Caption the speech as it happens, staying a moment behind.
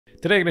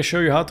Today I'm going to show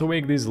you how to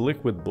make these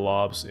liquid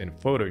blobs in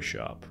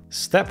Photoshop.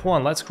 Step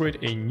 1, let's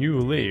create a new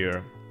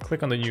layer.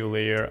 Click on the new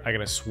layer, I'm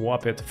going to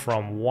swap it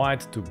from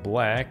white to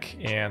black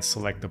and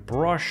select the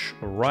brush,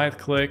 right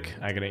click,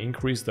 I'm going to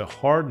increase the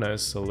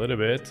hardness a little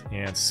bit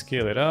and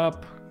scale it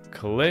up.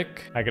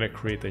 Click, I'm gonna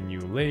create a new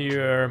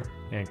layer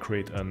and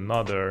create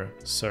another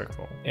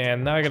circle.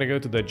 And now I'm gonna go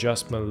to the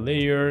adjustment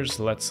layers.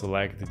 Let's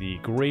select the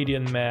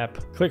gradient map,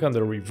 click on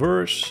the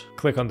reverse,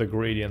 click on the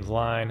gradient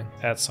line,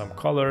 add some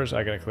colors.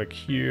 I'm gonna click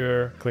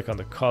here, click on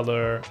the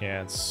color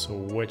and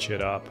switch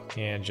it up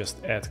and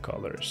just add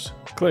colors.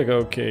 Click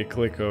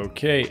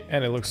OK,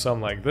 and it looks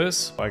something like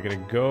this. I'm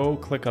gonna go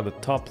click on the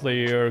top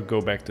layer, go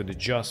back to the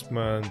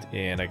adjustment,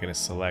 and I'm gonna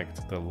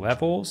select the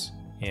levels.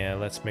 And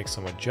let's make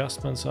some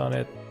adjustments on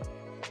it.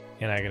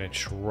 And I'm gonna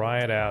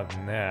try it out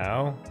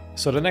now.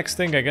 So the next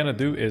thing I'm gonna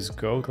do is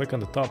go click on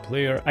the top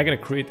layer. I'm gonna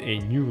create a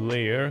new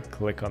layer,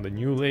 click on the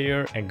new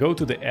layer and go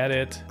to the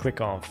edit,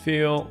 click on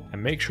fill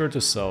and make sure to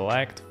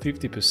select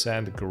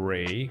 50%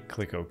 gray,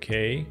 click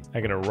OK.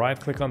 I'm gonna right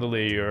click on the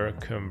layer,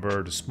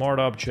 convert to smart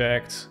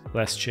object.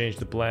 Let's change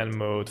the blend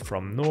mode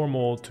from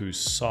normal to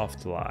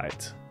soft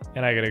light.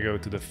 And I'm gonna go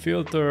to the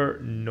filter,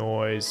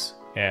 noise,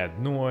 add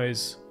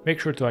noise. Make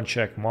sure to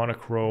uncheck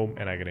monochrome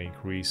and I'm gonna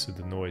increase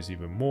the noise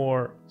even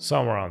more,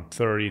 somewhere around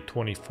 30,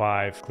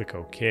 25, click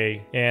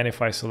OK. And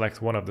if I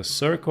select one of the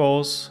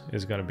circles,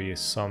 it's gonna be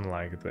something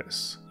like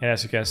this. And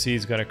as you can see,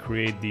 it's gonna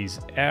create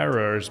these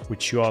errors,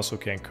 which you also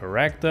can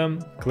correct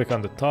them. Click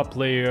on the top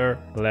layer,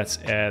 let's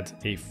add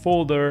a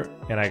folder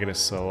and I'm gonna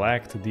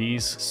select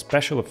these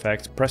special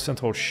effects, press and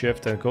hold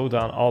shift and go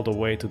down all the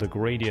way to the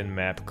gradient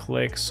map,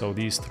 click. So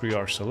these three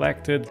are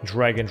selected,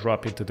 drag and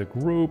drop into the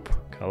group,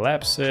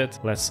 collapse it.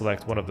 Let's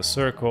select one of the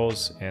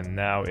circles and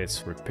now it's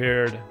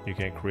prepared. You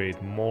can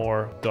create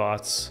more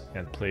dots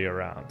and play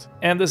around.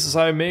 And this is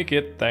how I make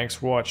it. Thanks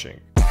for watching.